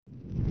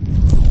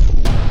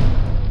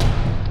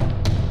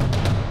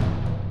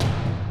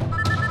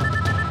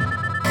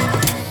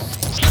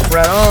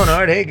Right on.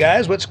 All right, hey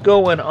guys, what's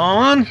going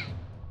on? My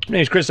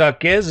name's Chris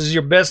Hawkes. This is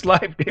your best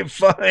life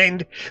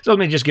defined. So let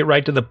me just get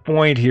right to the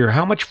point here.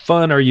 How much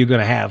fun are you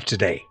going to have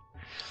today?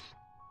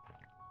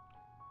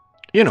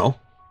 You know,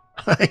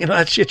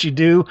 that shit you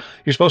do,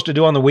 you're supposed to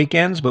do on the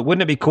weekends, but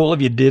wouldn't it be cool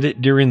if you did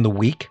it during the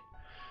week?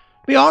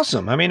 Be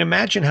awesome. I mean,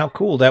 imagine how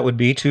cool that would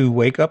be to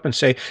wake up and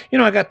say,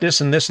 I got this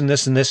and this and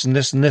this and this and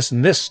this and this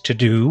and this to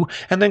do.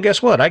 And then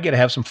guess what? I get to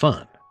have some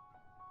fun.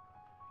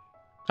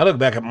 I look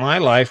back at my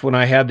life when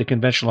I had the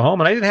conventional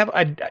home, and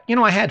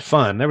I had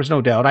fun. There was no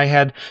doubt. I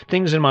had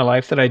things in my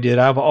life that I did.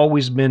 I've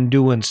always been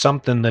doing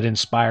something that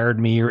inspired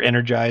me or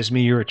energized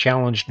me or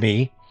challenged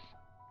me.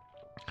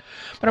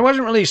 But I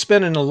wasn't really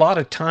spending a lot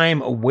of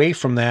time away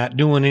from that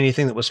doing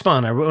anything that was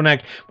fun. When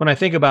I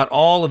think about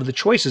all of the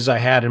choices I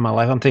had in my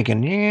life, I'm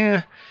thinking,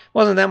 it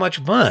wasn't that much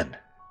fun.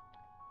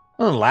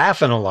 I wasn't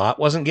laughing a lot,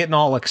 wasn't getting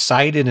all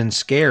excited and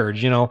scared.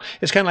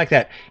 It's kind of like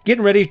that,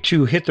 getting ready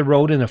to hit the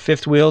road in a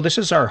fifth wheel. This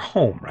is our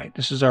home, right?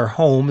 This is our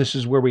home. This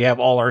is where we have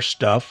all our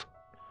stuff.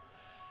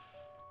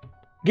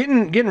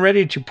 Getting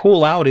ready to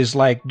pull out is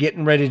like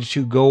getting ready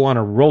to go on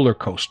a roller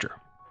coaster.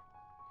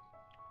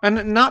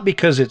 And not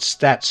because it's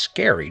that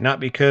scary,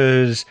 not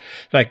because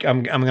like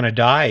I'm going to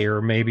die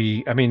or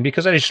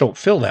because I just don't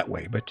feel that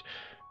way, but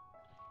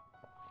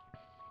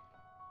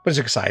it's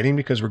exciting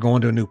because we're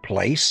going to a new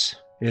place.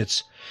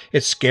 It's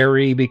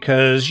scary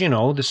because,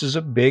 this is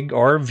a big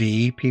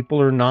RV.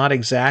 People are not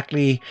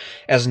exactly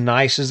as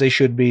nice as they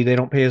should be. They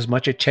don't pay as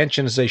much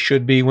attention as they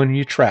should be when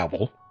you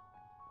travel.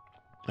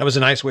 That was a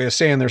nice way of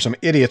saying there's some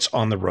idiots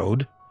on the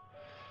road.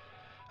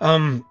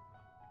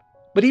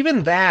 But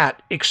even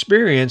that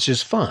experience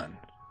is fun.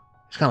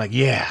 It's kind of like,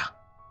 yeah.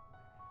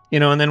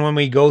 And then when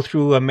we go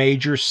through a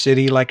major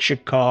city like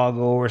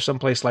Chicago or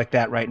someplace like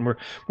that, right, and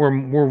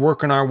we're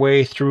working our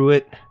way through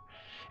it,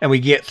 and we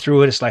get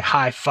through it, it's like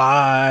high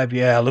five.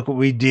 Yeah, look what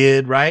we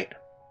did, right?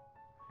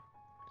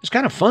 It's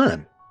kind of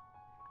fun.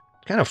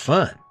 Kind of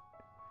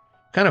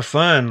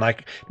fun,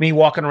 like me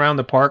walking around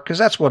the park, because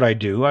that's what I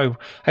do.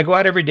 I go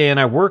out every day and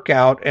I work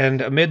out, and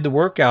amid the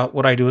workout,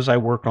 what I do is I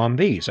work on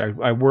these.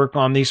 I work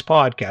on these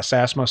podcasts. I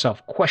ask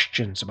myself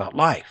questions about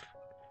life.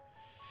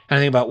 And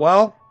I think about,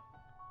 well,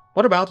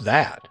 what about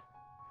that?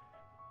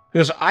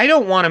 Because I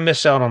don't want to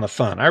miss out on the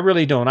fun. I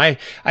really don't. I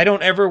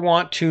don't ever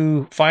want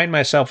to find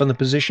myself in the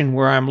position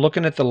where I'm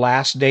looking at the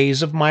last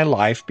days of my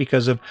life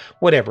because of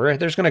whatever.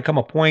 There's going to come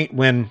a point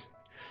when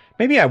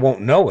maybe I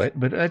won't know it,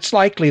 but it's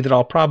likely that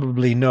I'll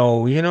probably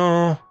know,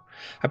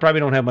 I probably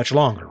don't have much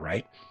longer,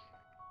 right?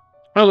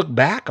 When I look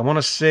back, I want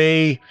to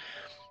say,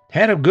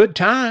 had a good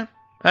time.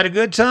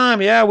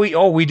 Yeah,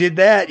 we did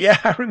that. Yeah,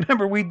 I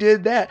remember we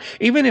did that.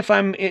 Even if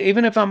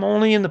I'm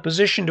only in the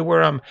position to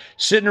where I'm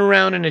sitting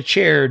around in a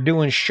chair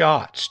doing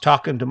shots,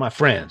 talking to my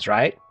friends,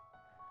 right?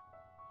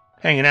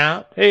 Hanging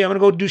out. Hey, I'm going to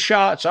go do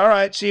shots. All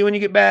right, see you when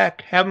you get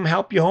back. Have them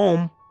help you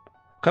home.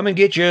 Come and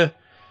get you.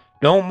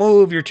 Don't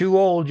move. You're too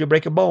old. You'll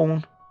break a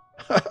bone.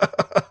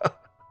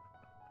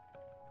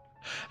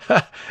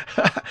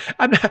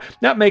 I'm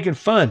not making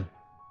fun.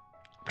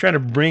 I'm trying to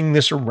bring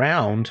this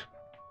around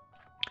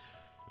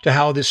to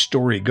how this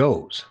story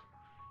goes.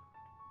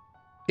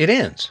 It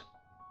ends.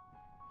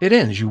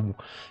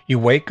 You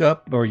wake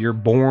up, or you're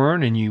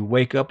born, and you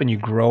wake up and you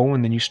grow,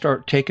 and then you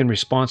start taking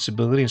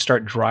responsibility and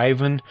start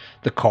driving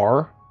the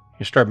car.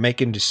 You start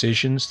making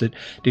decisions that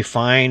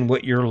define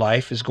what your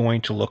life is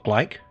going to look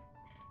like.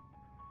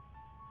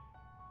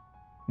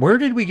 Where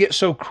did we get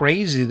so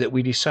crazy that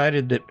we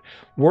decided that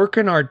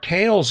working our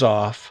tails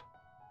off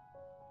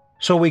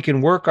so we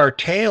can work our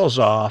tails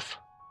off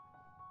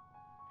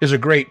is a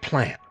great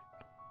plan?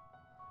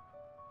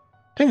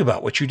 Think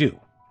about what you do.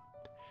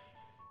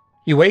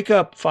 You wake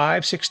up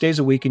 5-6 days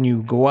a week and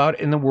you go out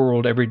in the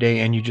world every day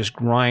and you just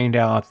grind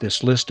out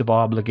this list of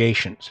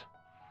obligations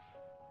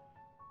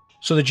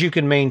so that you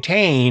can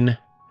maintain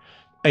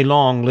a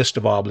long list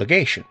of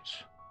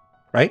obligations,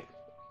 right?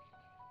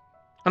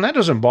 And that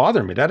doesn't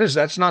bother me.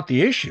 That's not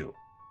the issue.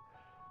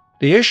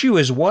 The issue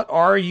is, what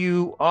are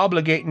you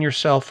obligating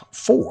yourself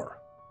for?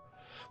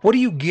 What do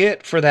you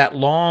get for that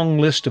long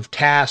list of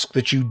tasks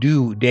that you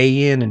do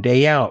day in and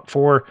day out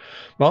for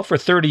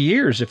 30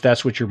 years, if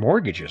that's what your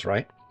mortgage is,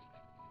 right?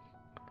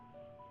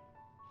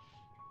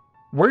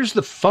 Where's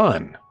the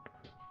fun?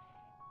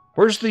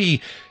 Where's the,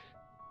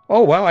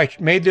 I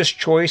made this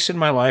choice in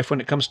my life when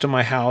it comes to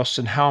my house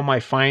and how my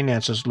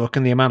finances look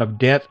and the amount of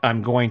debt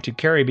I'm going to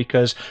carry,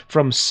 because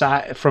from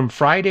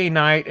Friday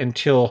night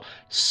until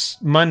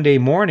Monday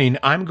morning,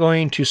 I'm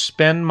going to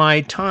spend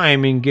my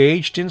time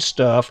engaged in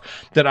stuff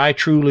that I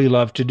truly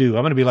love to do.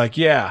 I'm going to be like,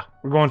 yeah,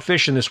 we're going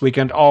fishing this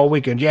weekend all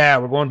weekend. Yeah,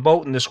 we're going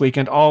boating this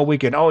weekend all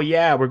weekend. Oh,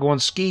 yeah, we're going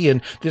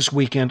skiing this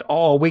weekend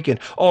all weekend.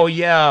 Oh,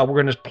 yeah,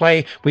 we're going to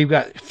play. We've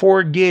got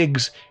 4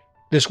 gigs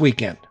this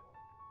weekend.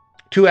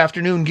 2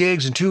 afternoon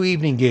gigs and 2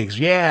 evening gigs.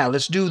 Yeah,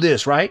 let's do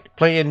this, right?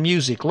 Playing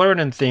music,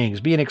 learning things,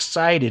 being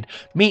excited,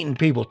 meeting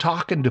people,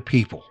 talking to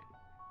people,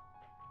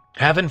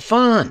 having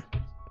fun.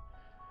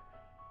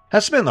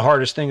 That's been the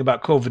hardest thing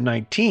about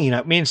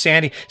COVID-19. Me and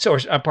Sandy,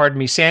 pardon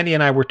me, Sandy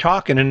and I were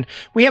talking, and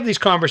we have these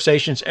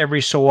conversations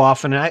every so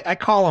often. And I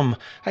call them,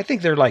 I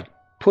think they're like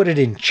put it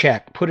in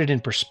check, put it in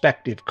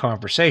perspective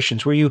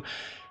conversations where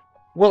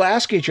we'll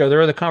ask each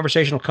other, or the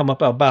conversation will come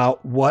up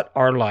about what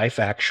our life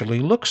actually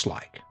looks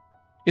like.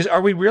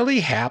 Are we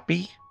really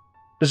happy?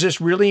 Does this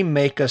really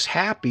make us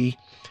happy?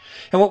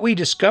 And what we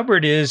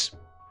discovered is,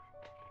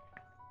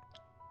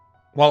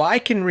 while I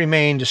can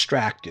remain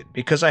distracted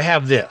because I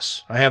have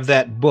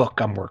that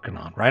book I'm working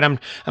on, right?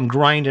 I'm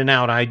grinding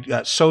out. I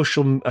got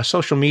social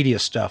media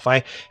stuff.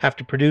 I have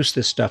to produce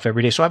this stuff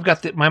every day. So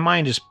my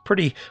mind is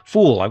pretty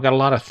full. I've got a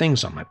lot of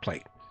things on my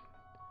plate.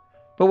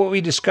 But what we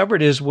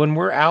discovered is when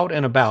we're out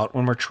and about,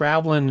 when we're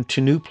traveling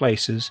to new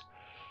places,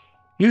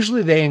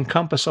 usually they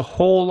encompass a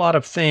whole lot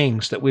of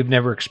things that we've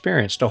never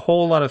experienced, a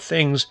whole lot of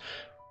things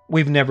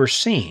we've never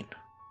seen.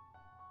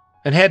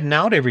 And heading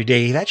out every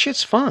day, that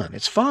shit's fun.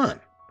 It's fun.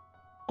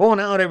 Going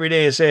out every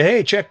day and say,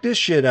 hey, check this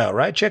shit out,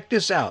 right? Check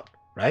this out,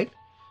 right?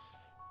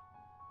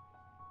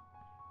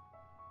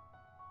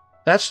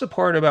 That's the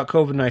part about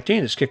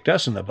COVID-19 that's kicked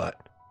us in the butt.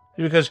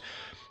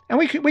 And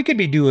we could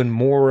be doing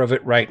more of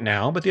it right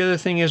now, but the other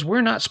thing is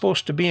we're not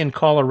supposed to be in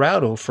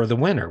Colorado for the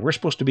winter. We're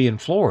supposed to be in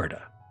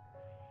Florida.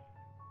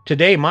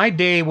 Today, my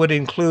day would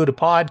include a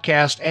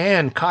podcast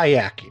and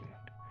kayaking.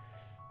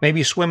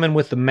 Maybe swimming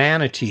with the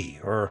manatee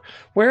or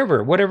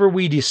whatever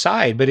we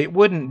decide, but it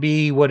wouldn't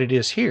be what it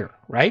is here,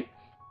 right?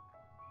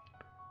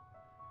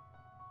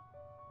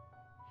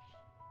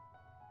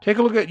 Take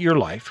a look at your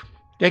life.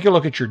 Take a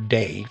look at your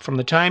day. From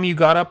the time you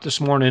got up this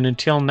morning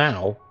until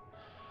now,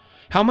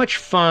 how much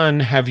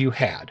fun have you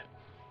had?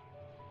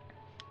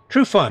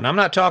 True fun. I'm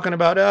not talking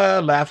about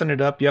laughing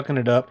it up, yucking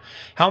it up.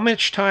 How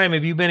much time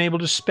have you been able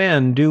to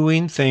spend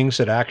doing things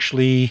that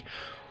actually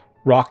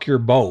rock your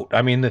boat?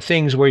 I mean, the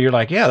things where you're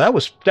like, yeah,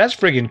 that's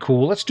friggin'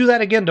 cool. Let's do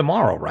that again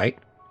tomorrow, right?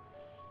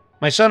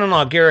 My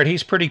son-in-law, Garrett,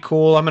 he's pretty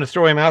cool. I'm going to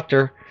throw him out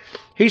there.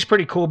 He's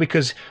pretty cool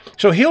because,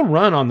 so he'll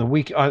run on the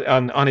week,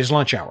 on his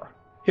lunch hour.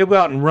 He'll go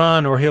out and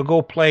run, or he'll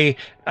go play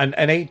an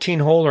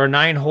 18-hole or a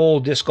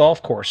 9-hole disc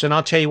golf course. And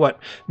I'll tell you what,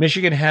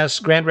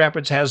 Grand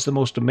Rapids has the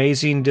most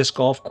amazing disc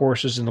golf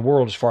courses in the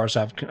world as far as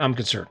I'm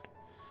concerned.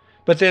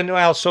 But then,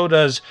 well, so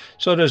does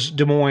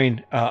Des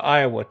Moines,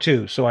 Iowa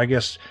too. So I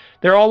guess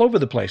they're all over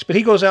the place. But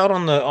he goes out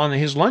on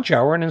his lunch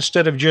hour, and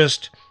instead of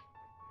just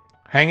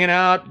hanging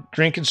out,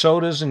 drinking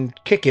sodas and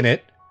kicking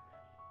it,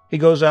 he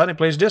goes out and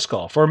plays disc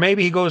golf. Or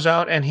maybe he goes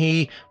out and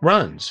he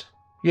runs.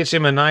 Gets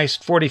him a nice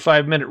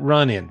 45-minute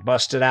run in,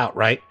 busted out,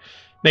 right?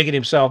 Making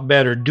himself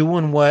better,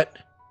 doing what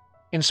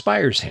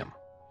inspires him.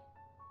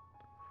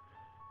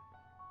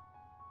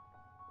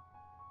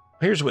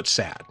 Here's what's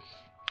sad.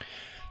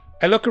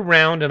 I look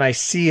around and I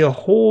see a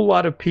whole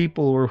lot of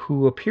people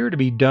who appear to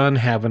be done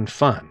having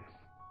fun.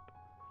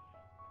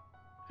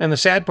 And the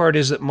sad part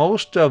is that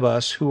most of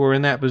us who are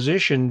in that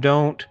position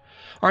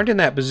aren't in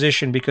that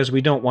position because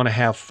we don't want to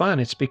have fun.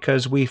 It's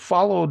because we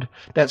followed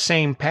that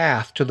same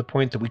path to the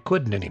point that we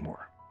couldn't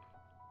anymore.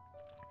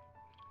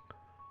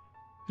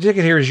 The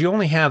ticket here is you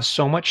only have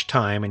so much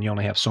time and you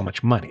only have so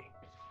much money.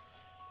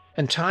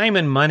 And time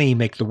and money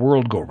make the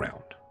world go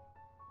round.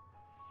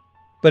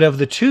 But of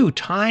the two,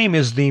 time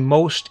is the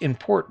most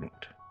important.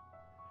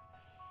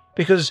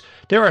 Because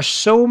there are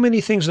so many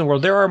things in the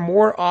world. There are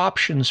more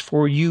options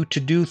for you to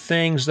do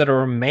things that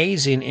are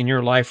amazing in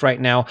your life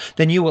right now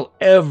than you will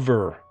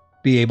ever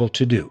be able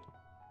to do.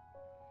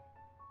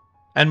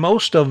 And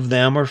most of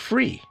them are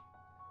free.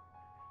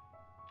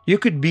 You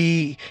could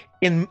be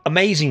in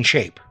amazing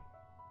shape.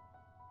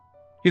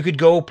 You could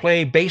go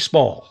play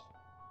baseball.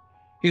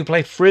 You could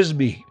play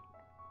frisbee.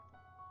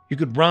 You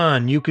could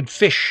run. You could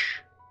fish.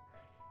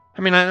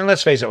 I mean,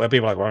 let's face it,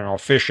 people are like, well,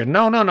 fishing.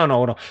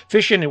 No.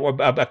 Fishing,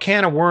 a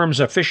can of worms,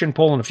 a fishing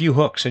pole, and a few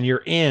hooks, and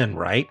you're in,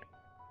 right?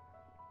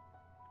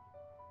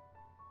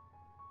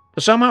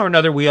 But somehow or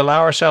another, we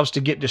allow ourselves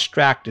to get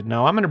distracted.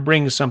 Now, I'm going to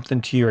bring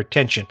something to your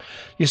attention.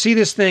 You see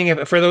this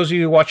thing, for those of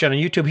you who watch it on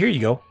YouTube, here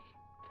you go.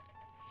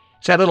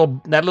 It's that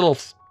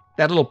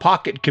little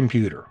pocket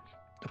computer.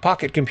 The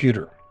pocket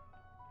computer.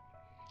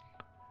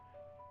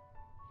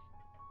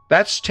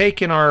 That's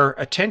taken our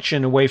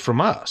attention away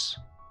from us.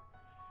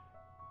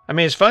 I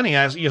mean, it's funny.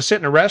 You'll sit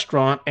in a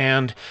restaurant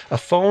and a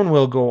phone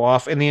will go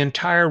off and the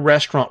entire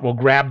restaurant will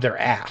grab their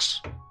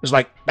ass. It's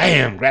like,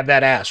 bam, grab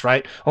that ass,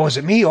 right? Oh, is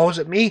it me? Oh, is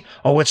it me?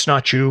 Oh, it's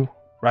not you,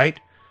 right?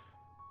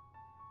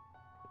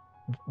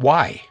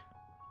 Why?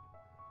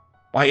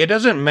 Why? It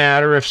doesn't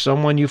matter if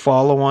someone you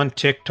follow on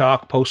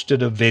TikTok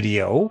posted a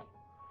video.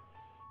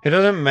 It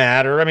doesn't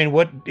matter. I mean,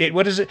 what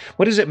does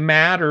it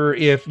matter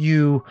if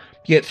you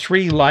get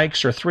 3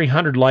 likes or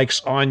 300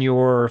 likes on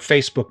your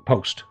Facebook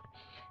post?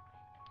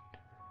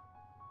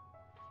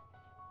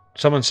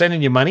 Someone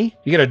sending you money?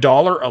 You get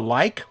 $1 a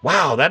like?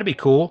 Wow, that'd be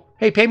cool.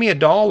 Hey, pay me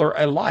 $1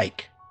 a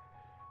like.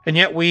 And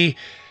yet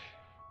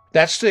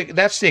that's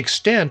the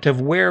extent of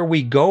where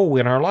we go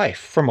in our life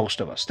for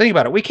most of us. Think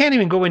about it. We can't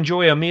even go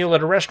enjoy a meal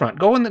at a restaurant.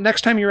 Go in the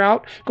next time you're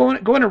out, go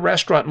in a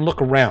restaurant and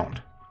look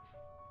around.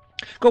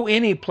 Go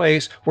any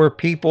place where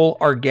people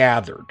are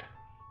gathered.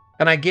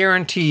 And I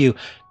guarantee you,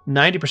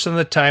 90% of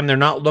the time, they're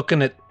not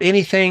looking at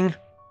anything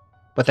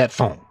but that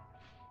phone.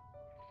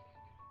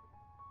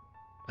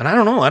 And I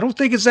don't know. I don't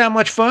think it's that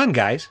much fun,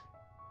 guys.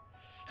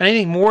 And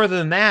anything more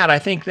than that, I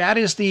think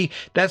that's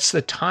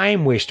the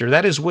time waster.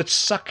 That is what's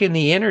sucking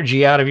the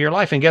energy out of your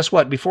life. And guess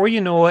what? Before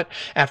you know it,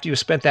 after you've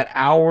spent that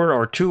hour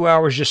or 2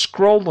 hours just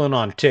scrolling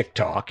on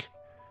TikTok,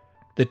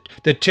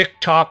 the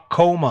TikTok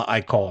coma,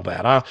 I call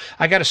that.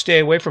 I got to stay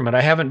away from it.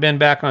 I haven't been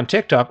back on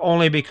TikTok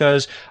only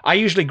because I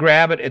usually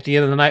grab it at the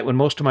end of the night when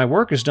most of my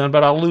work is done,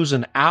 but I'll lose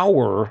an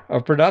hour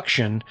of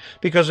production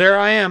because there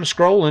I am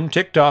scrolling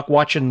TikTok,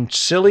 watching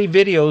silly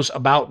videos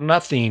about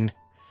nothing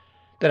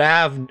that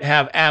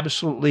have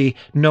absolutely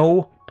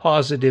no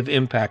positive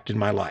impact in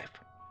my life.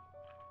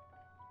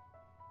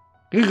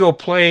 You go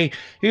play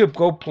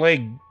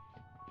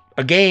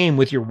a game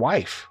with your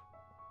wife.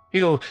 You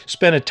go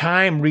spend a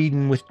time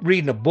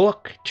reading a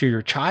book to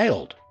your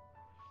child.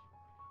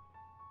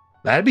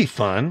 That'd be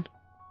fun.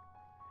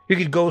 You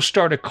could go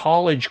start a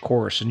college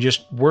course and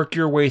just work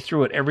your way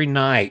through it every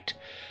night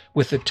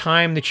with the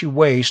time that you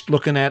waste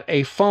looking at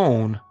a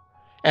phone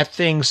at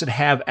things that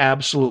have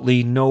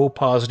absolutely no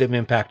positive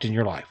impact in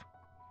your life.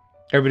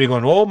 Everybody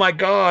going, oh my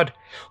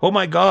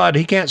God,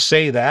 he can't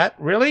say that.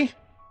 Really?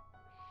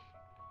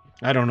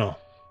 I don't know.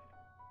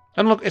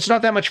 And look, it's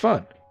not that much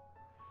fun.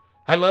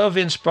 I love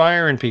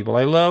inspiring people.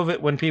 I love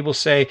it when people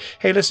say,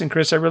 hey, listen,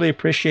 Chris, I really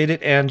appreciate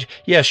it. And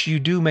yes, you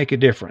do make a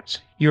difference.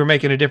 You're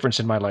making a difference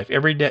in my life.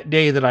 Every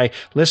day that I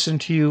listen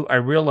to you, I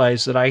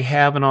realize that I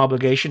have an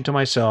obligation to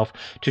myself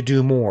to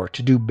do more,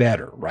 to do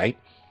better, right?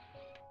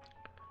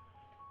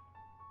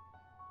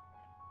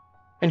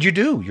 And you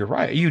do. You're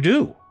right. You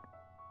do.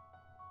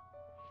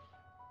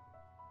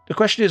 The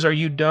question is, are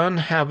you done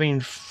having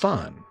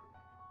fun?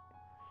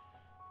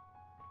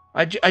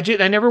 I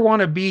never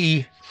want to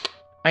be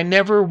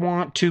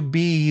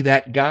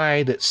that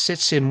guy that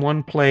sits in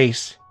one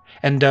place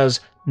and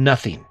does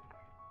nothing.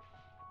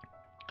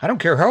 I don't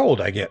care how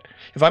old I get.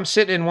 If I'm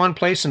sitting in one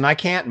place and I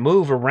can't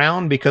move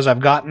around because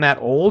I've gotten that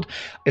old,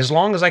 as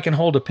long as I can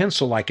hold a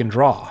pencil, I can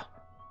draw.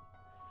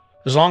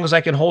 As long as I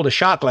can hold a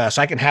shot glass,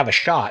 I can have a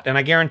shot. And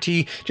I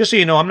guarantee, just so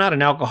you know, I'm not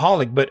an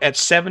alcoholic, but at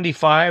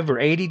 75 or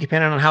 80,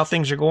 depending on how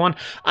things are going,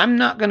 I'm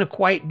not going to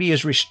quite be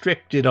as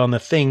restricted on the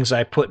things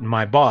I put in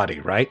my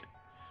body, right?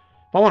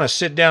 If I want to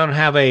sit down and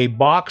have a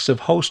box of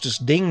Hostess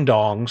Ding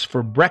Dongs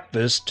for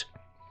breakfast,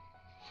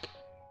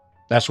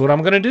 that's what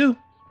I'm going to do.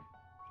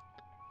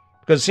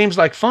 Because it seems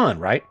like fun,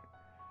 right?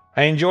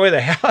 I enjoy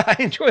the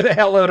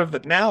hell out of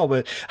it now,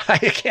 but I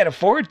can't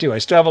afford to. I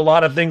still have a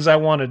lot of things I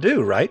want to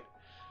do, right?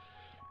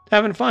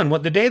 Having fun.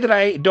 The day that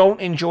I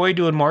don't enjoy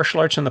doing martial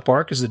arts in the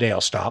park is the day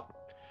I'll stop.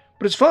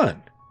 But it's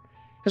fun.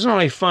 It's not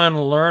only fun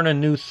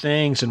learning new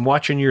things and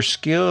watching your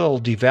skill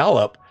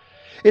develop.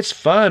 It's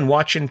fun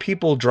watching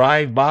people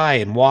drive by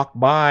and walk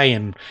by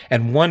and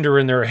wonder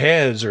in their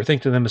heads or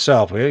think to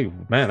themselves, hey,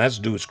 man, that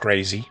dude's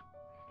crazy.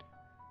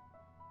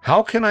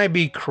 How can I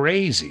be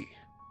crazy?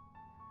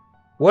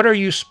 What are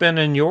you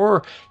spending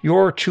your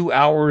 2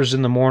 hours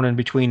in the morning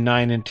between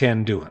 9 and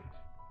 10 doing?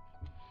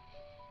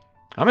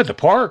 I'm at the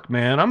park,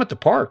 man. I'm at the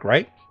park,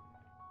 right?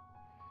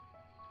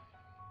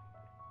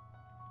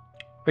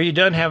 Are you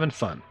done having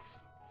fun?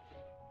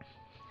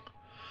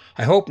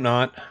 I hope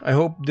not. I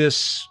hope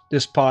this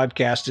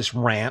podcast, this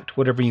rant,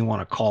 whatever you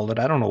want to call it,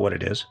 I don't know what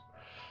it is,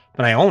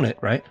 but I own it,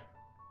 right?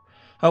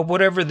 I hope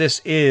whatever this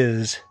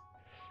is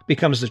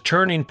becomes the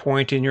turning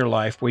point in your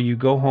life where you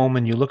go home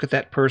and you look at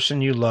that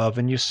person you love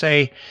and you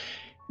say,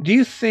 do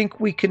you think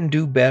we can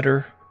do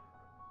better?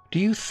 Do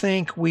you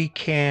think we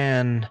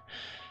can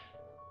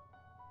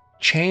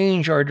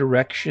change our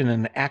direction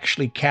and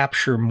actually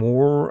capture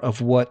more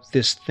of what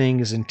this thing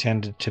is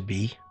intended to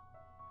be?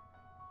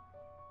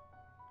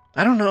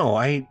 I don't know.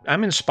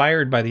 I'm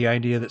inspired by the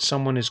idea that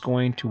someone is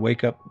going to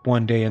wake up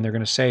one day and they're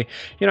going to say,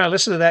 I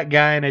listened to that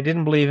guy and I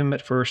didn't believe him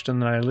at first,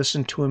 and then I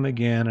listened to him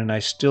again and I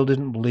still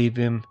didn't believe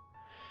him.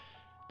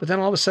 But then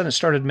all of a sudden it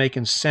started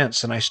making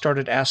sense, and I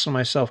started asking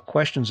myself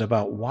questions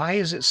about why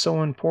is it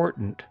so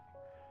important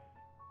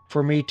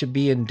for me to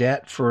be in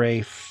debt for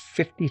a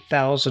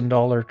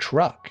 $50,000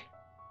 truck?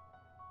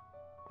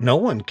 No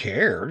one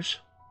cares.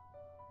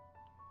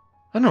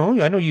 I know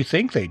you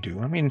think they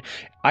do. I mean,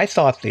 I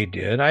thought they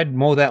did. I'd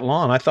mow that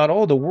lawn. I thought,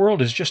 oh, the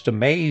world is just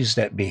amazed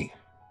at me.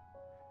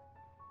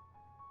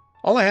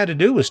 All I had to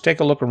do was take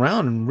a look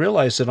around and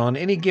realize that on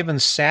any given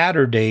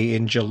Saturday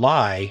in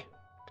July,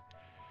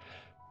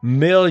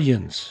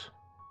 millions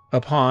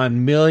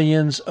upon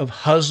millions of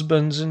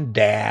husbands and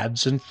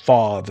dads and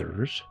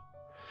fathers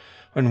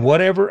and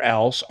whatever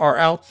else are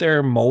out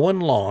there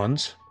mowing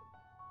lawns,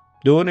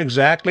 doing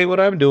exactly what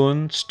I'm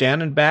doing,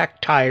 standing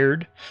back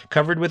tired,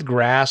 covered with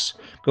grass,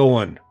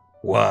 going,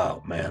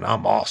 wow, man,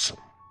 I'm awesome.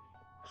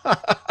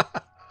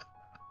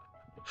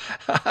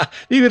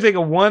 You can think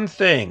of one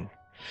thing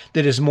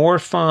that is more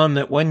fun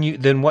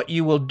than what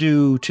you will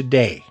do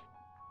today.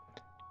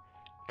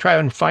 Try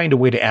and find a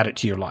way to add it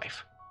to your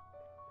life.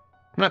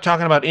 I'm not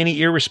talking about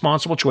any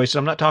irresponsible choices.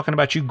 I'm not talking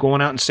about you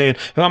going out and saying,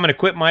 oh, I'm going to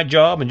quit my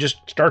job and just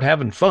start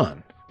having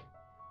fun.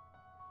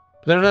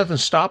 But there's nothing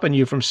stopping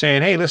you from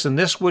saying, hey, listen,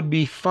 this would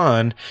be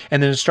fun,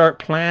 and then start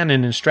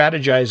planning and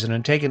strategizing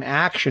and taking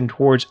action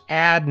towards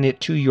adding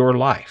it to your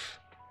life.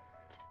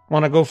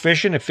 Want to go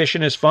fishing? If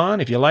fishing is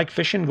fun, if you like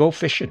fishing, go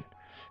fishing.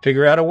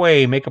 Figure out a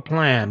way, make a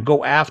plan,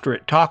 go after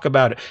it, talk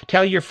about it,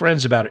 tell your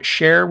friends about it,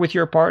 share with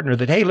your partner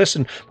that, hey,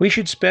 listen, we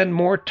should spend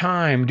more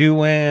time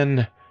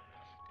doing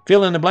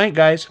fill in the blank,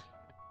 guys.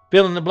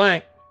 Fill in the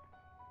blank.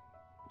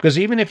 Because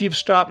even if you've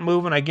stopped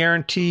moving, I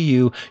guarantee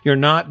you, you're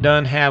not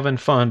done having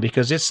fun,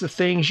 because it's the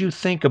things you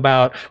think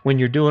about when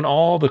you're doing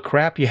all the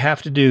crap you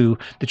have to do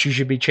that you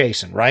should be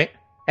chasing, right?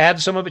 Add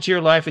some of it to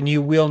your life and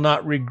you will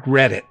not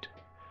regret it.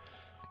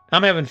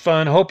 I'm having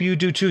fun. Hope you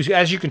do too.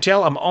 As you can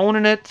tell, I'm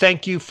owning it.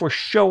 Thank you for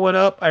showing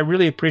up. I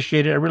really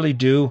appreciate it. I really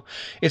do.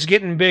 It's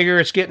getting bigger.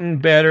 It's getting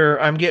better.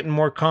 I'm getting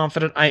more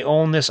confident. I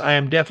own this. I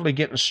am definitely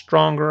getting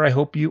stronger. I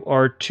hope you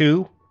are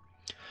too.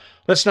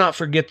 Let's not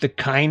forget the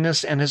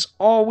kindness. And as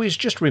always,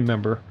 just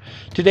remember,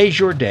 today's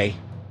your day.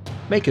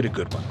 Make it a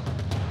good one.